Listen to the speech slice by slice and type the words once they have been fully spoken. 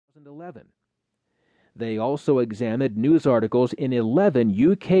2011. They also examined news articles in 11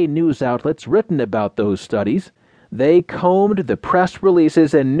 UK news outlets written about those studies. They combed the press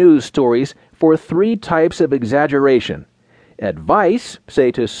releases and news stories for 3 types of exaggeration. Advice, say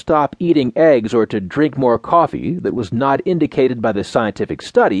to stop eating eggs or to drink more coffee, that was not indicated by the scientific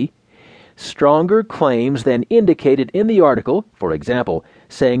study. Stronger claims than indicated in the article, for example,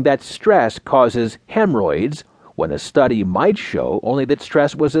 saying that stress causes hemorrhoids, when a study might show only that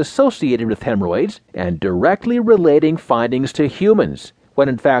stress was associated with hemorrhoids, and directly relating findings to humans, when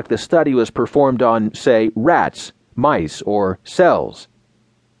in fact the study was performed on, say, rats, mice, or cells.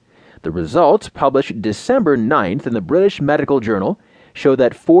 The results, published December 9th in the British Medical Journal, show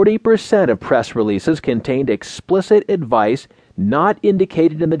that 40% of press releases contained explicit advice not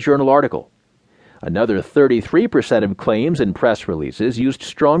indicated in the journal article. Another 33% of claims in press releases used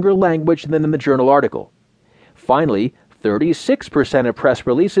stronger language than in the journal article. Finally, 36% of press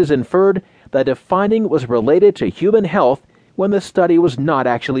releases inferred that a finding was related to human health when the study was not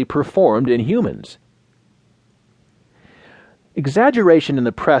actually performed in humans. Exaggeration in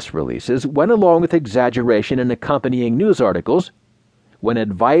the press releases went along with exaggeration in accompanying news articles. When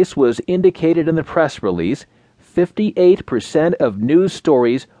advice was indicated in the press release, 58% of news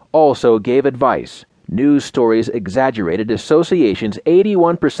stories also gave advice. News stories exaggerated associations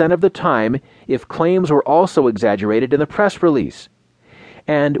 81% of the time if claims were also exaggerated in the press release.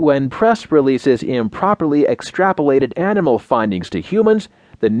 And when press releases improperly extrapolated animal findings to humans,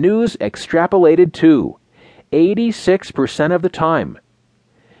 the news extrapolated too, 86% of the time.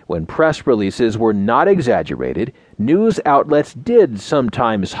 When press releases were not exaggerated, news outlets did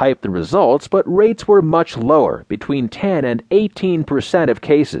sometimes hype the results, but rates were much lower, between 10 and 18% of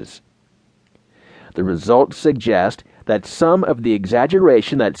cases. The results suggest that some of the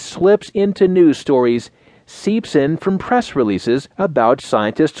exaggeration that slips into news stories seeps in from press releases about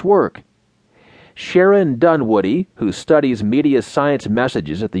scientists' work. Sharon Dunwoody, who studies media science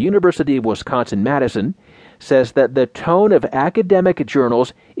messages at the University of Wisconsin-Madison, says that the tone of academic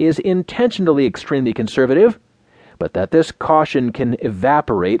journals is intentionally extremely conservative, but that this caution can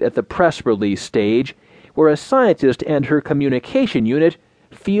evaporate at the press release stage, where a scientist and her communication unit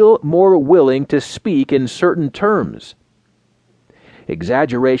feel more willing to speak in certain terms.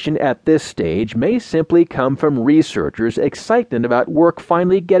 Exaggeration at this stage may simply come from researchers' excitement about work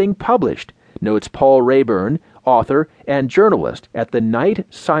finally getting published, notes Paul Rayburn, author and journalist at the Knight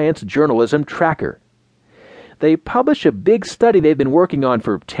Science Journalism Tracker. They publish a big study they've been working on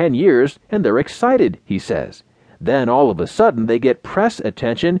for 10 years, and they're excited, he says. Then all of a sudden they get press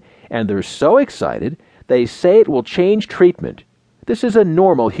attention, and they're so excited they say it will change treatment. This is a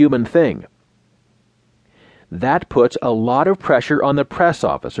normal human thing. That puts a lot of pressure on the press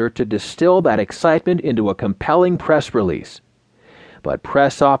officer to distill that excitement into a compelling press release. But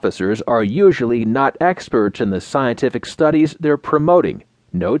press officers are usually not experts in the scientific studies they're promoting,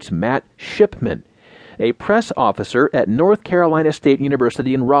 notes Matt Shipman, a press officer at North Carolina State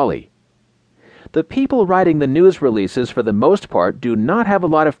University in Raleigh. The people writing the news releases for the most part do not have a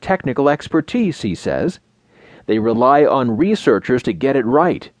lot of technical expertise, he says. They rely on researchers to get it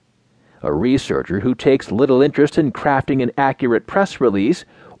right. A researcher who takes little interest in crafting an accurate press release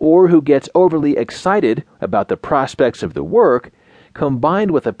or who gets overly excited about the prospects of the work,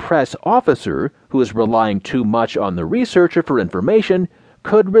 combined with a press officer who is relying too much on the researcher for information,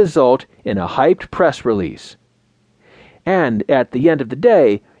 could result in a hyped press release. And at the end of the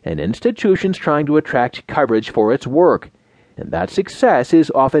day, an institution's trying to attract coverage for its work, and that success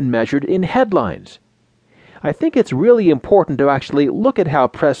is often measured in headlines. I think it's really important to actually look at how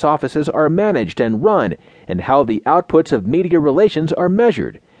press offices are managed and run and how the outputs of media relations are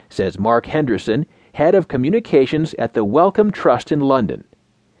measured, says Mark Henderson, head of communications at the Wellcome Trust in London.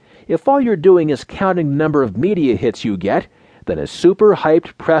 If all you're doing is counting the number of media hits you get, then a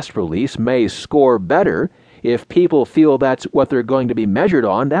super-hyped press release may score better. If people feel that's what they're going to be measured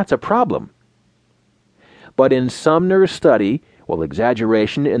on, that's a problem. But in Sumner's study, while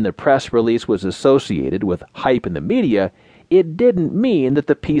exaggeration in the press release was associated with hype in the media, it didn't mean that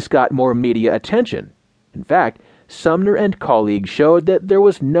the piece got more media attention. In fact, Sumner and colleagues showed that there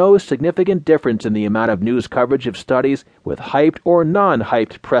was no significant difference in the amount of news coverage of studies with hyped or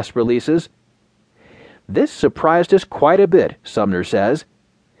non-hyped press releases. This surprised us quite a bit, Sumner says.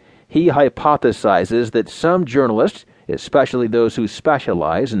 He hypothesizes that some journalists, especially those who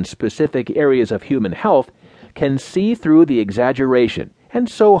specialize in specific areas of human health, can see through the exaggeration, and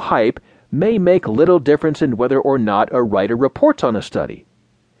so hype may make little difference in whether or not a writer reports on a study.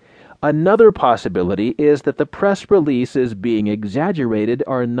 Another possibility is that the press releases being exaggerated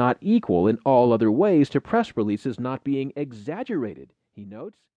are not equal in all other ways to press releases not being exaggerated, he notes.